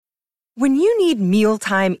When you need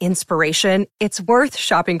mealtime inspiration, it's worth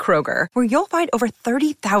shopping Kroger, where you'll find over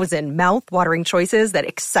 30,000 mouth-watering choices that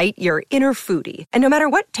excite your inner foodie. And no matter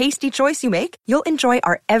what tasty choice you make, you'll enjoy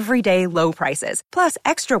our everyday low prices, plus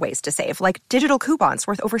extra ways to save, like digital coupons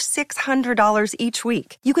worth over $600 each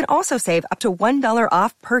week. You can also save up to $1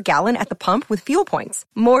 off per gallon at the pump with fuel points.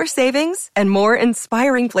 More savings and more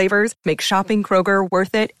inspiring flavors make shopping Kroger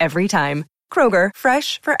worth it every time. Kroger,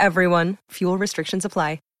 fresh for everyone. Fuel restrictions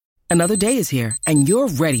apply. Another day is here, and you're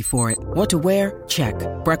ready for it. What to wear? Check.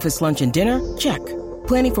 Breakfast, lunch, and dinner? Check.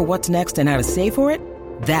 Planning for what's next and how to save for it?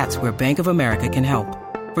 That's where Bank of America can help.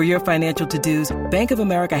 For your financial to-dos, Bank of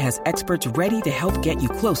America has experts ready to help get you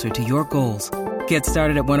closer to your goals. Get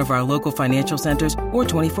started at one of our local financial centers or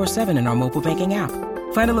 24/7 in our mobile banking app.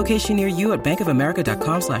 Find a location near you at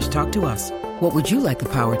bankofamerica.com/talktous. What would you like the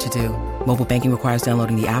power to do? Mobile banking requires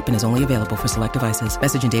downloading the app and is only available for select devices.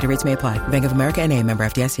 Message and data rates may apply. Bank of America N.A., member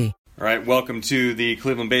FDIC. All right, welcome to the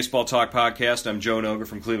Cleveland Baseball Talk podcast. I'm Joe Noga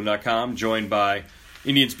from Cleveland.com, joined by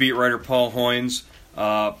Indians beat writer Paul Hoynes.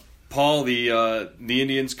 Paul, the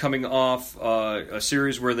Indians coming off a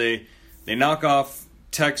series where they knock off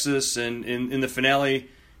Texas, and in the finale,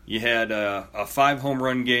 you had a 5-home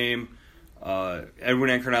run game. Edwin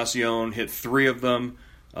Encarnacion hit 3 of them.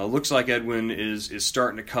 Looks like Edwin is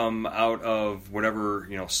starting to come out of whatever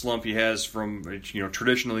slump he has from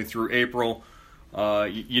traditionally through April.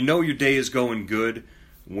 You know your day is going good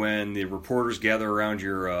when the reporters gather around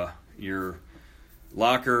your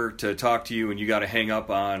locker to talk to you, and you got to hang up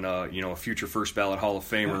on a future first ballot Hall of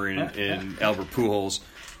Famer in Albert Pujols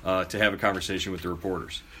to have a conversation with the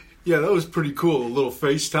reporters. Yeah, that was pretty cool. A little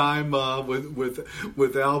FaceTime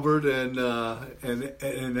with Albert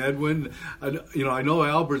and Edwin. I know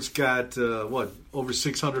Albert's got over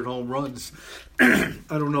 600 home runs. I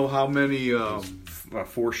don't know how many.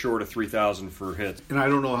 4 short of 3,000 for hits, and I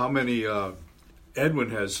don't know how many Edwin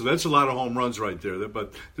has. So that's a lot of home runs right there.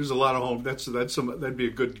 But there's a lot of home. That'd be a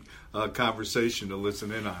good conversation to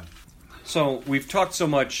listen in on. So we've talked so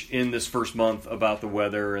much in this first month about the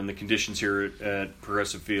weather and the conditions here at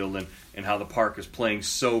Progressive Field and how the park is playing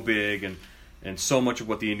so big and so much of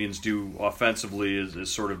what the Indians do offensively is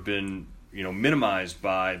sort of been minimized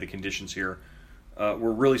by the conditions here.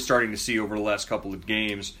 We're really starting to see over the last couple of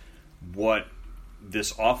games what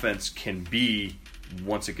this offense can be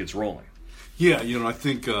once it gets rolling. Yeah, I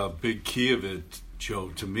think a big key of it, Joe,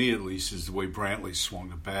 to me at least, is the way Brantley swung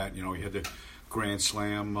the bat. He had the grand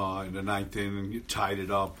slam in the 9th inning, tied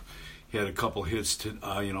it up. He had a couple hits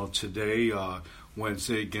today,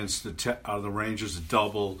 Wednesday against the Rangers, a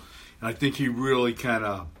double. And I think he really kind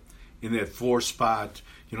of, in that 4 spot,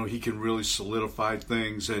 he can really solidify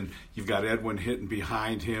things. And you've got Edwin hitting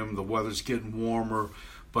behind him. The weather's getting warmer.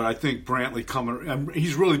 But I think Brantley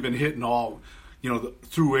he's really been hitting all,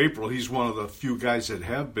 through April. He's one of the few guys that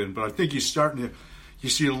have been. But I think he's starting to, you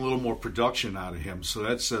see a little more production out of him. So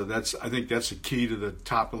that's I think that's a key to the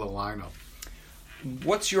top of the lineup.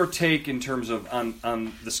 What's your take in terms of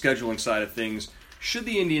on the scheduling side of things? Should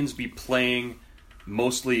the Indians be playing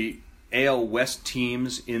mostly AL West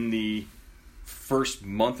teams in the first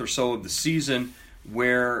month or so of the season,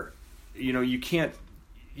 where you're going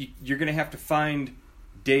to have to find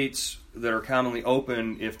dates that are commonly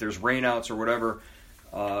open if there's rainouts or whatever,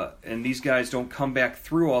 and these guys don't come back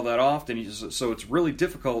through all that often, so it's really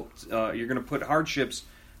difficult. You're going to put hardships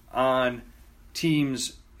on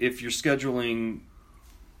teams if you're scheduling,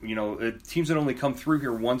 teams that only come through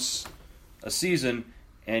here once a season,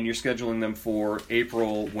 and you're scheduling them for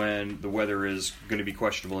April when the weather is going to be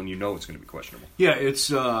questionable and it's going to be questionable. Yeah, it's,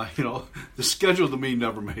 the schedule to me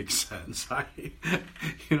never makes sense.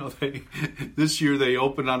 This year they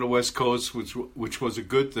opened on the West Coast, which was a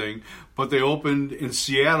good thing, but they opened in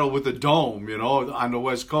Seattle with a dome, on the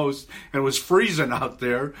West Coast, and it was freezing out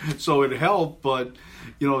there, so it helped, but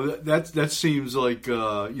that seems like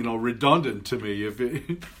redundant to me. If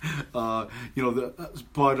it, I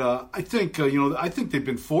think they've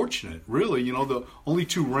been fortunate, really. The only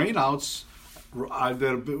 2 rainouts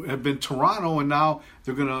that have been Toronto, and now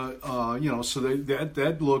they're gonna, so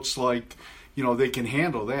that looks like they can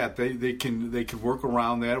handle that. They can work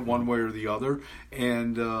around that one way or the other,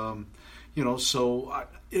 and so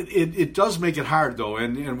it does make it hard though,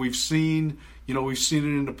 and we've seen. We've seen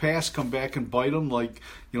it in the past come back and bite them, like,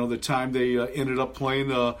 the time they ended up playing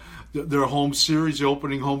their home series, the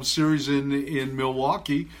opening home series in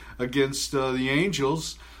Milwaukee against the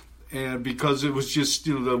Angels. And because it was just,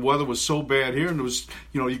 the weather was so bad here, and it was,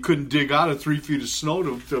 you couldn't dig out of 3 feet of snow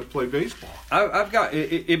to play baseball. I've got,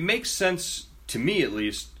 it makes sense to me at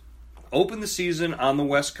least, open the season on the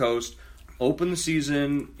West Coast, open the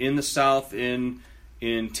season in the South in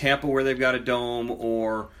in Tampa where they've got a dome,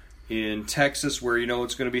 or in Texas where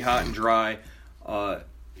it's going to be hot and dry.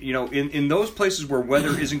 In those places where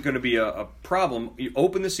weather isn't going to be a problem, you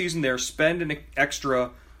open the season there, spend an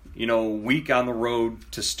extra week on the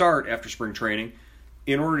road to start after spring training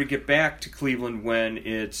in order to get back to Cleveland when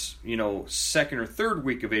it's, second or third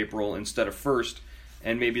week of April instead of first,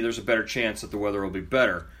 and maybe there's a better chance that the weather will be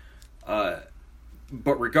better.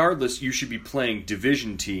 But regardless, you should be playing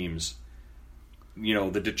division teams,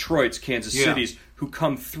 the Detroits, Kansas Cities, who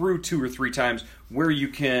come through 2 or 3 times where you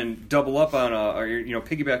can double up on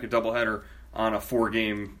piggyback a doubleheader on a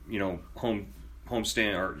 4-game, home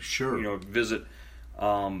stand or visit.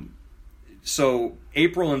 So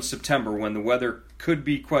April and September, when the weather could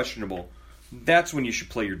be questionable, that's when you should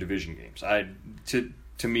play your division games.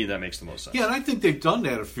 To me, that makes the most sense. Yeah, and I think they've done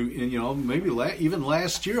that a few. Maybe even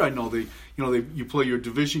last year, I know you play your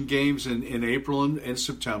division games in April and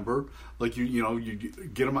September. Like you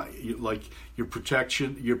get them like you're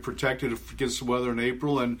protected against the weather in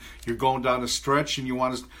April, and you're going down a stretch, and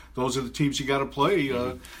those are the teams you got to play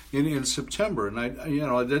in September. And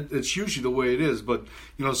it's usually the way it is. But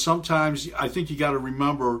sometimes I think you got to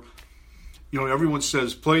remember. Everyone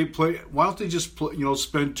says play. Why don't they just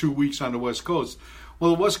spend 2 weeks on the West Coast?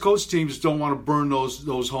 Well, the West Coast teams don't want to burn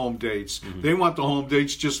those home dates. Mm-hmm. They want the home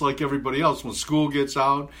dates just like everybody else. When school gets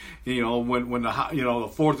out, when the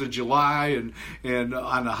 4th of July and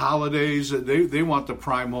on the holidays, they want the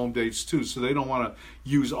prime home dates too. So they don't want to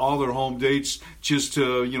use all their home dates just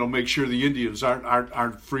to make sure the Indians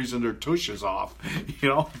aren't freezing their tushes off,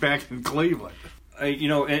 back in Cleveland.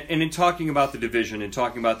 And in talking about the division and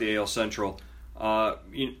talking about the AL Central,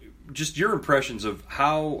 just your impressions of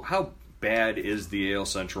how bad is the AL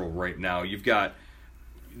Central right now? You've got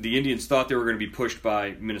the Indians thought they were going to be pushed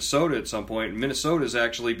by Minnesota at some point. Minnesota is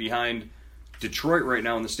actually behind Detroit right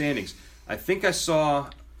now in the standings. I think I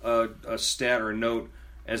saw a stat or a note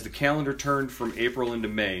as the calendar turned from April into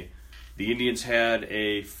May. The Indians had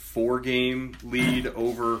a 4-game lead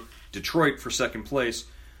over Detroit for second place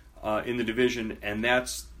in the division, and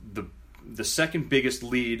that's the second biggest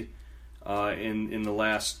lead in the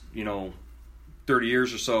last 30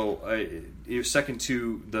 years or so. It was second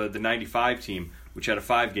to the 95 team, which had a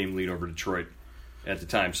 5-game lead over Detroit at the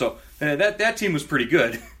time. So that team was pretty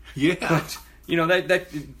good. Yeah. But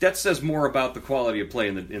that says more about the quality of play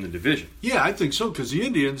in the division. Yeah, I think so, because the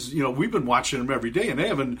Indians, we've been watching them every day, and they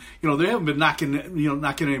haven't been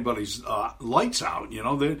knocking anybody's lights out.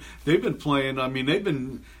 They've been playing. I mean, they've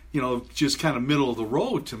been just kind of middle of the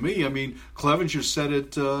road to me. I mean, Clevenger said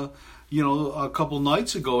it a couple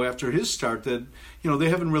nights ago after his start that they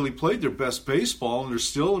haven't really played their best baseball, and they're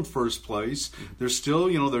still in first place. They're still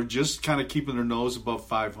they're just kind of keeping their nose above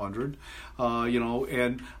 500.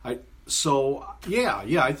 And I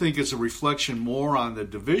think it's a reflection more on the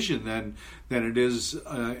division than it is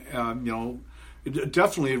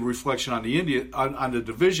definitely a reflection on on the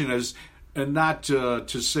division and not to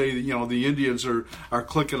say the Indians are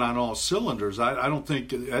clicking on all cylinders. I don't think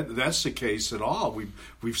that's the case at all.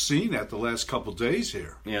 We've seen that the last couple days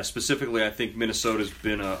here. Yeah, specifically, I think Minnesota's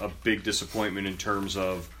been a big disappointment in terms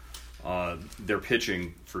of their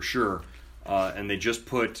pitching for sure. And they just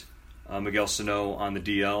put Miguel Sano on the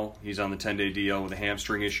DL. He's on the 10-day DL with a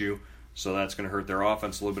hamstring issue, so that's going to hurt their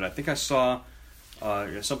offense a little bit. I think I saw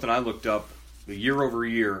something I looked up year over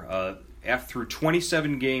year. Through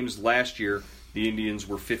 27 games last year, the Indians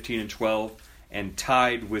were 15-12 and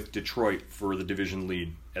tied with Detroit for the division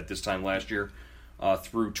lead at this time last year.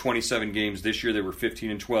 Through 27 games this year, they were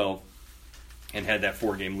 15-12 and had that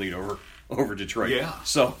 4-game lead over Detroit. Yeah.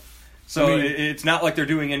 So it's not like they're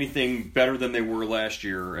doing anything better than they were last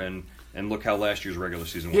year, and look how last year's regular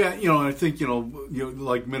season went. Yeah, and I think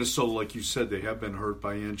like Minnesota, like you said, they have been hurt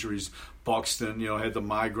by injuries. Buxton, had the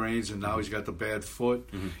migraines, and now he's got the bad foot.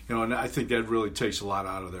 Mm-hmm. And I think that really takes a lot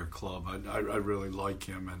out of their club. I really like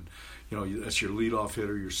him, and that's your leadoff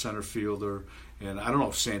hitter, your center fielder. And I don't know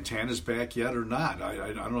if Santana's back yet or not.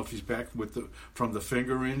 I don't know if he's back from the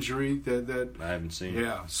finger injury that I haven't seen.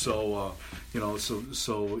 Yeah, so it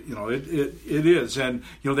is, and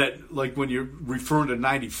that, like, when you're referring to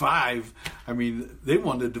 95, I mean, they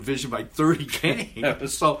won the division by 30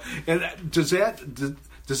 games. So, and does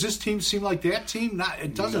this team seem like that team?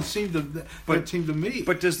 It doesn't seem that team to me.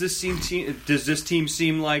 But does this team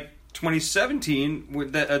seem like 2017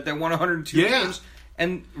 with that won 102 games?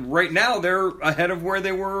 And right now they're ahead of where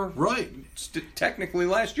they were technically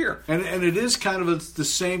last year. And it is kind of the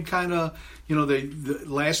same kind of,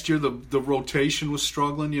 last year the rotation was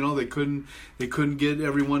struggling. They couldn't get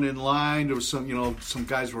everyone in line. There was some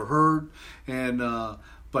guys were hurt, and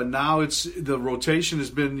But now the rotation has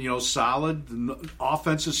been solid. The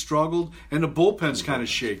offense has struggled, and the bullpen's kind of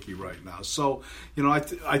shaky right now. So I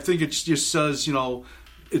think it just says that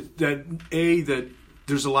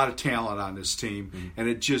there's a lot of talent on this team, and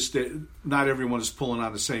not everyone is pulling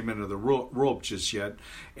on the same end of the rope just yet.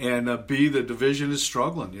 And B, the division is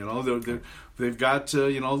struggling. They've got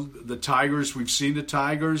the Tigers. We've seen the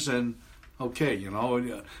Tigers, and we've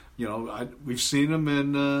seen them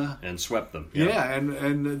and swept them. Yeah,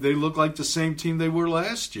 and they look like the same team they were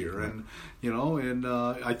last year. And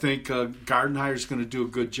I think Gardenhire's going to do a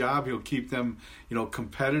good job. He'll keep them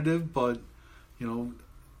competitive, but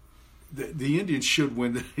the Indians should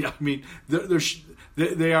win. I mean,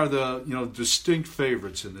 they are the distinct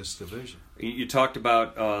favorites in this division. You talked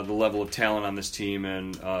about the level of talent on this team,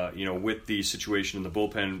 and with the situation in the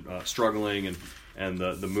bullpen struggling, and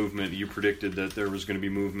the movement. You predicted that there was going to be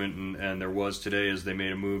movement, and there was today as they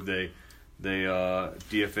made a move. They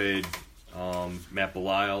DFA'd Matt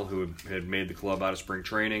Belisle, who had made the club out of spring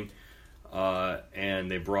training,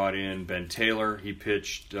 and they brought in Ben Taylor. He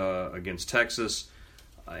pitched against Texas.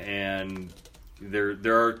 And there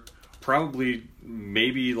are probably,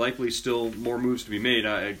 maybe, likely still more moves to be made.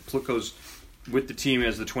 Plutko's with the team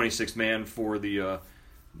as the 26th man for the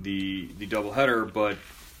doubleheader, but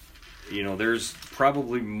there's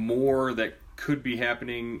probably more that could be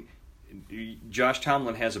happening. Josh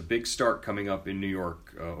Tomlin has a big start coming up in New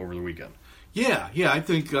York over the weekend. Yeah. I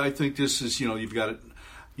think this is you've got it.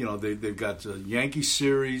 They've got the Yankee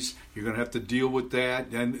series. You're going to have to deal with that.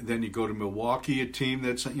 And then you go to Milwaukee, a team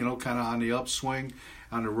that's, kind of on the upswing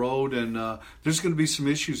on the road. And there's going to be some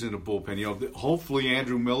issues in the bullpen. Hopefully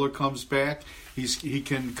Andrew Miller comes back. He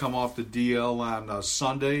can come off the DL on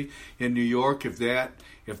Sunday in New York. If that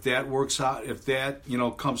works out, if that,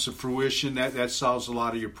 comes to fruition, that solves a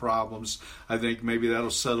lot of your problems. I think maybe that'll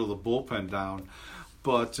settle the bullpen down.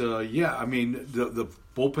 But, I mean, the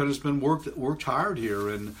bullpen has been worked hard here,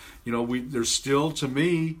 and there's still, to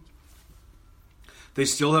me, they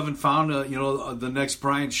still haven't found the next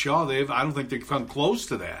Brian Shaw. I don't think they've come close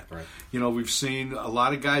to that. Right. We've seen a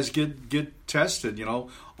lot of guys get tested.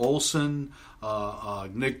 Olson,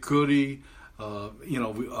 Nick Goody,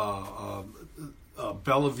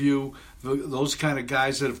 Bellevue, those kind of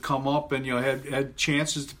guys that have come up and had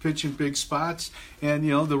chances to pitch in big spots, and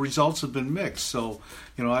the results have been mixed. So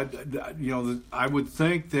I would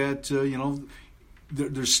think that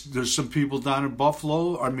there's some people down in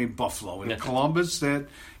Buffalo in Columbus that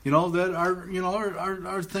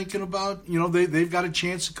are thinking about they've got a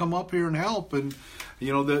chance to come up here and help, and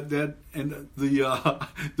the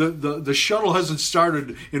shuttle hasn't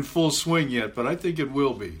started in full swing yet, but I think it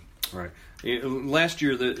will be. Right. Last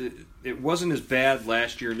year, it wasn't as bad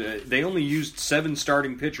last year. They only used 7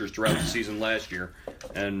 starting pitchers throughout the season last year,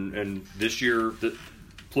 and this year,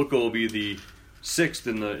 Plutko will be the 6th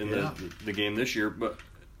in the game this year. But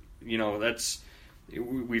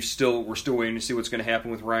we're still waiting to see what's going to happen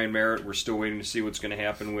with Ryan Merritt. We're still waiting to see what's going to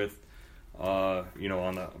happen with on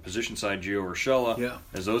the position side, Gio Urshela. Yeah.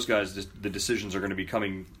 As those guys, the decisions are going to be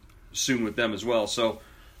coming soon with them as well. So.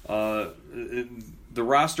 The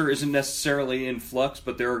roster isn't necessarily in flux,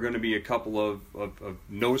 but there are going to be a couple of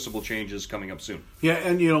noticeable changes coming up soon. Yeah,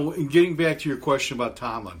 and in getting back to your question about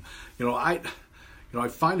Tomlin, I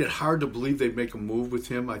find it hard to believe they'd make a move with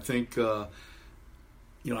him. I think I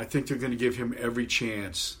think they're going to give him every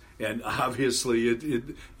chance, and obviously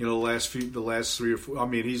the last 3 or 4. I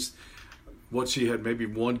mean, he had maybe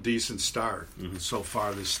one decent start so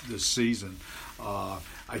far this season. I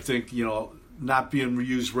think not being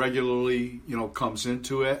used regularly, comes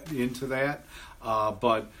into that.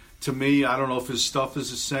 But to me, I don't know if his stuff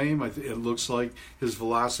is the same. It looks like his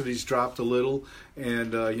velocity's dropped a little,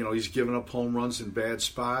 and he's giving up home runs in bad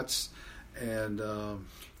spots, and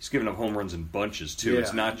he's giving up home runs in bunches too. Yeah.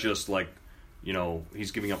 It's not just like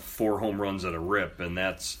he's giving up 4 home runs at a rip, and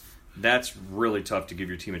that's really tough to give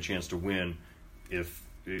your team a chance to win if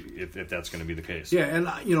that's going to be the case. Yeah, and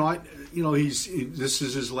this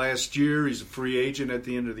is his last year. He's a free agent at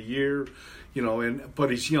the end of the year,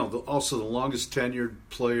 but he's also the longest tenured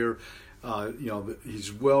player.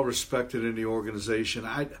 He's well respected in the organization.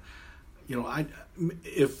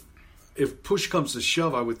 If push comes to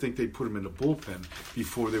shove, I would think they'd put him in the bullpen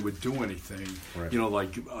before they would do anything. Right.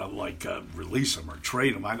 Like release him or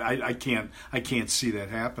trade him. I can't see that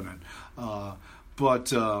happening.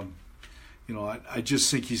 But. I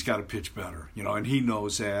just think he's got to pitch better, and he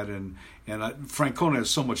knows that. And Francona has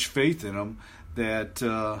so much faith in him that,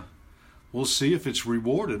 we'll see if it's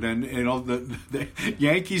rewarded. And the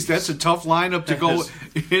Yankees, that's a tough lineup to go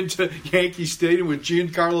into Yankee Stadium with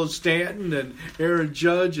Giancarlo Stanton and Aaron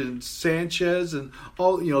Judge and Sanchez and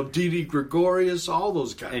all, Didi Gregorius, all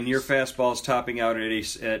those guys. And your fastball is topping out at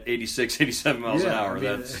 86, 87 miles an hour.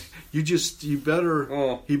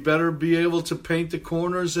 He better be able to paint the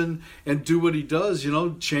corners and do what he does,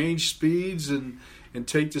 change speeds and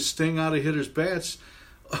take the sting out of hitters' bats,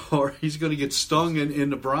 or he's going to get stung in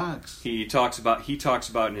the Bronx. He talks about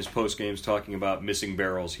in his post games talking about missing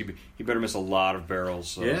barrels. He better miss a lot of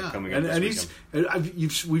barrels coming up this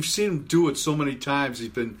weekend. We've seen him do it so many times. He's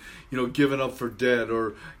been given up for dead,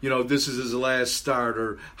 or this is his last start,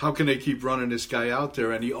 or how can they keep running this guy out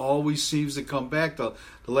there? And he always seems to come back. The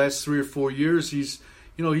last 3 or 4 years, he's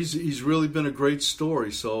really been a great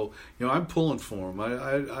story. So I'm pulling for him.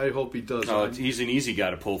 I hope he does. He's an easy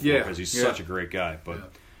guy to pull for because he's such a great guy. But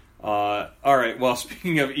all right. Well,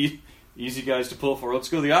 speaking of easy guys to pull for, let's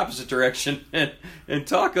go the opposite direction and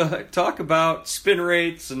talk about spin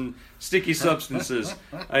rates and sticky substances.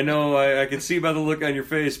 I know I can see by the look on your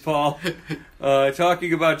face, Paul.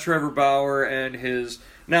 Talking about Trevor Bauer and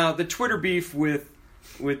the Twitter beef with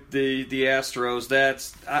the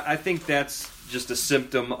Astros. I think that's just a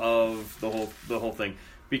symptom of the whole thing,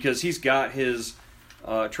 because he's got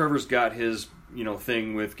Trevor's got his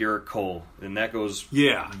thing with Garrett Cole, and that goes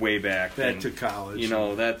way back to college.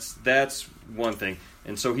 That's one thing,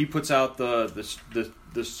 and so he puts out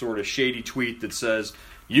the sort of shady tweet that says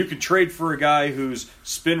you could trade for a guy whose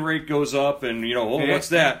spin rate goes up, and what's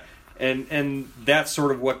that? And that's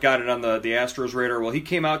sort of what got it on the Astros radar. Well, he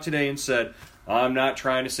came out today and said, I'm not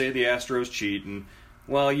trying to say the Astros cheat, and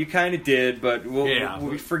well, you kind of did, but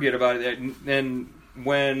we'll forget about it. And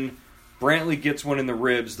when Brantley gets one in the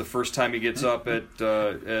ribs the first time he gets up at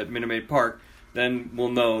Minute Maid Park, then we'll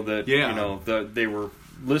know that they were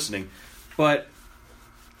listening. But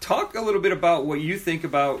talk a little bit about what you think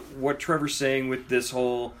about what Trevor's saying with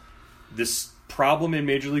this problem in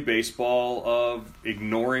Major League Baseball of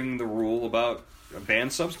ignoring the rule about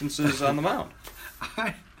banned substances on the mound.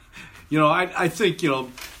 I think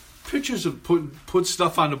pitchers have put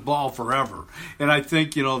stuff on the ball forever, and I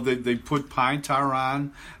think they put pine tar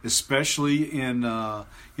on, especially in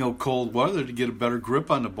cold weather, to get a better grip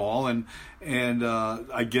on the ball, and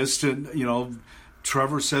I guess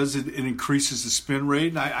Trevor says it increases the spin rate,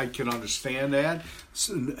 and I can understand that.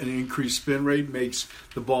 An increased spin rate makes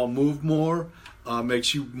the ball move more,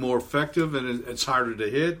 makes you more effective, and it's harder to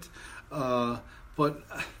hit. But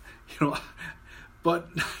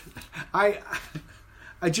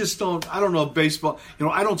I just don't. I don't know baseball.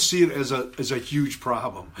 I don't see it as a huge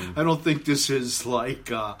problem. I don't think this is like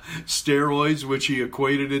steroids, which he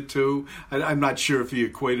equated it to. I'm not sure if he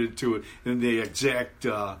equated it to it in the exact.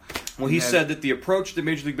 He said that the approach that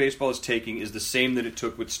Major League Baseball is taking is the same that it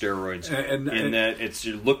took with steroids, in that it's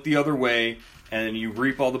you look the other way and you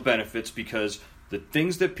reap all the benefits, because the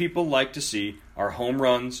things that people like to see are home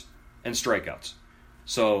runs and strikeouts.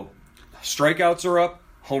 So strikeouts are up.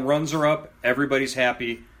 Home runs are up. Everybody's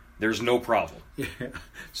happy. There's no problem. Yeah.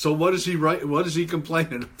 So what is he What is he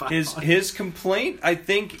complaining about? His complaint, I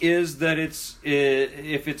think, is that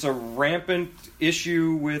if it's a rampant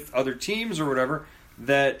issue with other teams or whatever,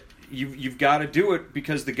 that you've got to do it,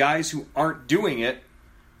 because the guys who aren't doing it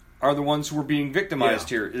are the ones who are being victimized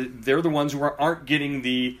here. They're the ones who aren't getting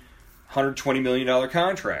the $120 million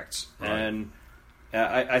contracts, right. And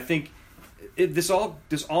I think. This all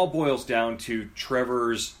boils down to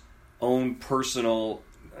Trevor's own personal,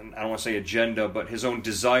 I don't want to say agenda, but his own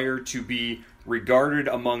desire to be regarded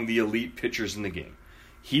among the elite pitchers in the game.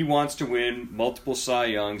 He wants to win multiple Cy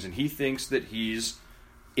Youngs, and he thinks that he's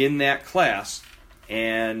in that class,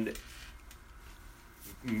 and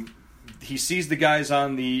he sees the guys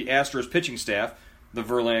on the Astros pitching staff, the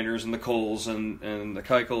Verlanders and the Coles and the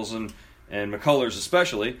Keuchels and McCullers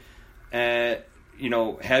especially,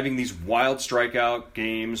 having these wild strikeout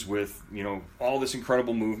games with, all this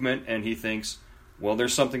incredible movement, and he thinks, well,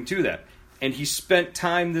 there's something to that. And he spent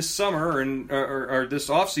time this summer or this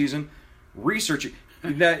offseason researching.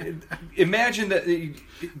 Imagine that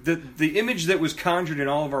the image that was conjured in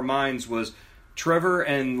all of our minds was Trevor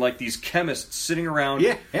and like these chemists sitting around,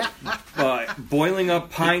 boiling up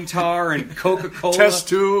pine tar and Coca-Cola, test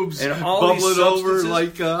tubes, and all bubble these it over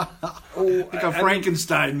like a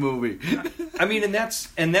Frankenstein movie. I mean, and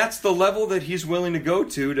that's the level that he's willing to go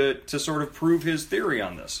to sort of prove his theory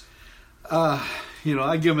on this. I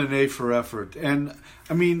give him an A for effort, and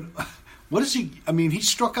I mean, what is he? I mean, he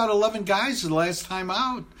struck out 11 guys the last time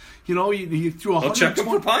out. You know, he threw 120. Check him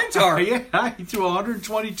for Pine Tar. Yeah, he threw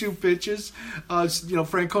 122 pitches.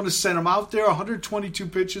 Francona sent him out there, 122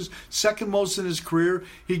 pitches, second most in his career.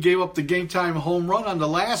 He gave up the game-time home run on the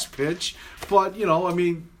last pitch. But, I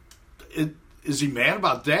mean, is he mad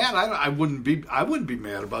about that? I wouldn't be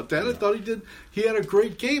mad about that. I thought he had a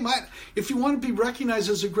great game. If you want to be recognized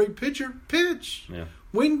as a great pitcher, pitch. Yeah.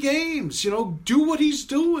 Win games, do what he's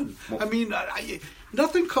doing. Well, I mean,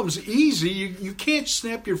 nothing comes easy. You can't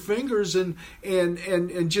snap your fingers and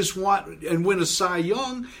just want and win a Cy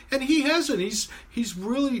Young. And he hasn't. He's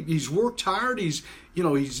worked hard. He's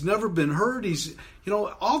never been hurt. He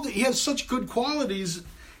has such good qualities,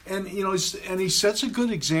 and he sets a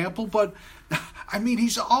good example. But I mean,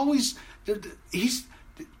 he's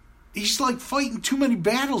like fighting too many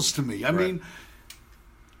battles to me. I mean,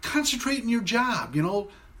 concentrate on your job.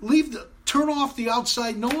 Turn off the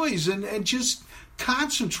outside noise and just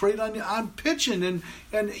concentrate on pitching,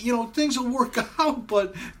 and things will work out.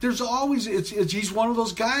 But there's always he's one of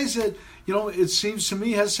those guys that it seems to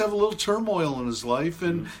me has to have a little turmoil in his life,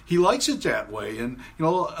 and he likes it that way. And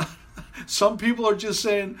some people are just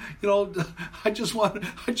saying, I just want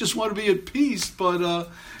to be at peace. But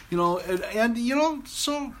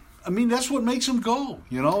so I mean that's what makes him go.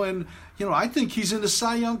 And I think he's in the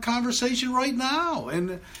Cy Young conversation right now.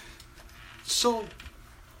 And so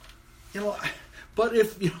but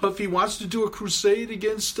if he wants to do a crusade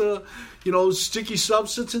against sticky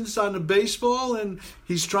substances on the baseball, and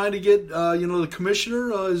he's trying to get the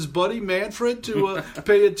commissioner, his buddy Manfred, to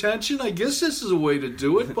pay attention, I guess this is a way to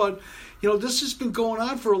do it. But this has been going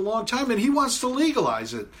on for a long time, and he wants to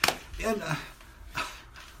legalize it.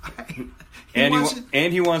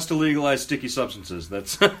 And he wants to legalize sticky substances.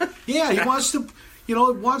 That's yeah. He wants to,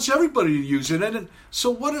 wants everybody to use it. And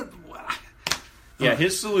so what? Yeah,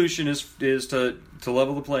 his solution is to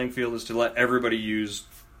level the playing field, is to let everybody use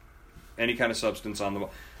any kind of substance on the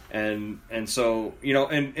ball, and so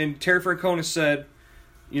and Terry Francona said,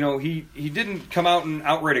 he didn't come out and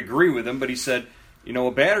outright agree with him, but he said,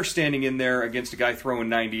 a batter standing in there against a guy throwing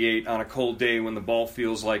 98 on a cold day when the ball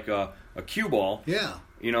feels like a cue ball. Yeah.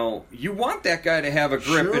 You want that guy to have a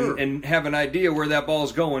grip and have an idea where that ball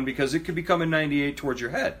is going, because it could be coming 98 towards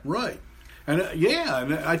your head. Right. And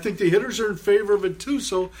and I think the hitters are in favor of it too.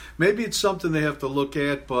 So maybe it's something they have to look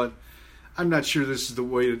at, but I'm not sure this is the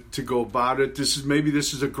way to go about it. This is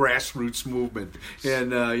a grassroots movement,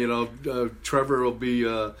 and Trevor will be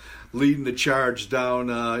leading the charge down.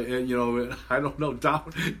 I don't know,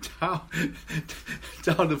 down to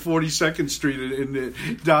 42nd Street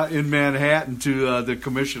in Manhattan to the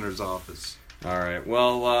commissioner's office. All right.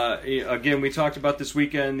 Well, again, we talked about this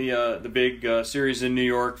weekend, the big series in New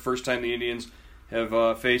York. First time the Indians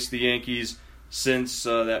have faced the Yankees since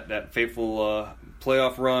that fateful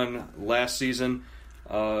playoff run last season.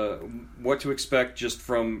 What to expect just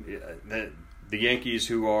from the Yankees,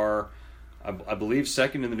 who are, I believe,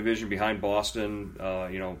 second in the division behind Boston,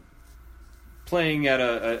 playing at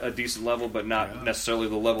a decent level, but not necessarily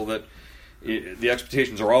the level that the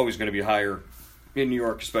expectations are always going to be higher in New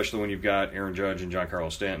York, especially when you've got Aaron Judge and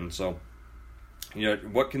Giancarlo Stanton. So,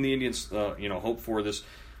 what can the Indians, hope for this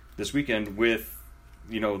weekend with,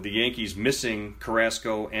 the Yankees missing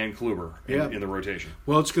Carrasco and Kluber in the rotation?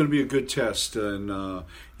 Well, it's going to be a good test, and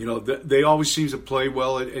they always seem to play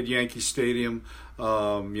well at Yankee Stadium. They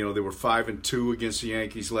were 5-2 against the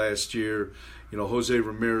Yankees last year. Jose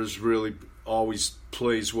Ramirez really always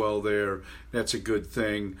plays well there. That's a good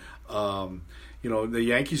thing. The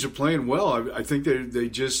Yankees are playing well. I think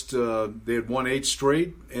they had won 8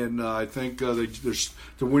 straight, and I think the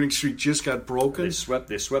winning streak just got broken.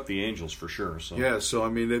 They swept the Angels for sure. So yeah, so I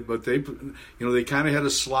mean, they kind of had a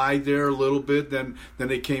slide there a little bit. Then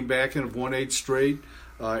they came back and have won 8 straight.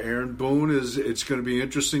 Aaron Boone it's going to be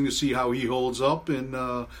interesting to see how he holds up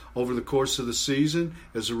over the course of the season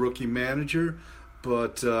as a rookie manager.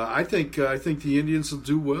 But I think the Indians will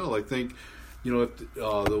do well. I think. If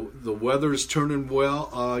the weather is turning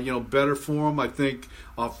well, better for them. I think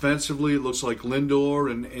offensively, it looks like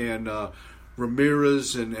Lindor and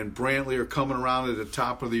Ramirez and Brantley are coming around at the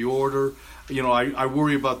top of the order. I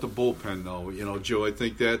worry about the bullpen though. Joe, I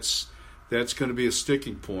think that's going to be a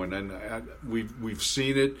sticking point, and we've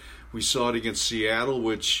seen it. We saw it against Seattle,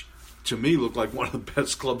 which to me looked like one of the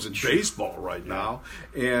best clubs in baseball right now,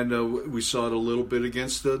 and we saw it a little bit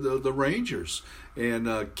against the Rangers.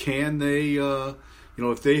 And can they,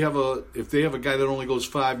 if they have a guy that only goes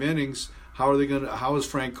 5 innings, how is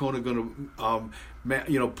Francona going to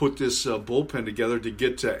put this bullpen together to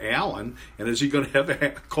get to Allen, and is he going to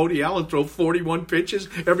have Cody Allen throw 41 pitches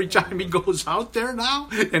every time he goes out there now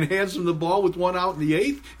and hands him the ball with 1 out in the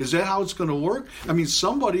 8th? Is that how it's going to work? I mean,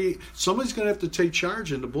 somebody's going to have to take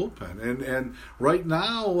charge in the bullpen, and right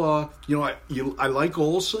now, I like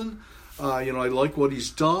Olson. I like what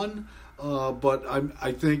he's done. But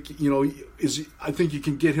I think I think you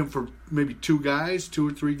can get him for maybe 2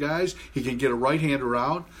 or 3 guys. He can get a right-hander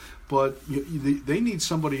out, but they need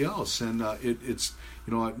somebody else. And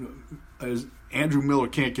Andrew Miller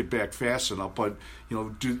can't get back fast enough. But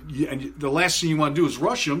and the last thing you want to do is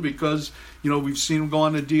rush him because we've seen him go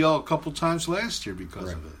on the DL a couple times last year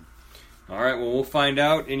because of it. All right, well, we'll find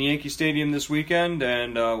out in Yankee Stadium this weekend,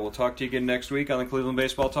 and we'll talk to you again next week on the Cleveland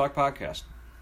Baseball Talk podcast.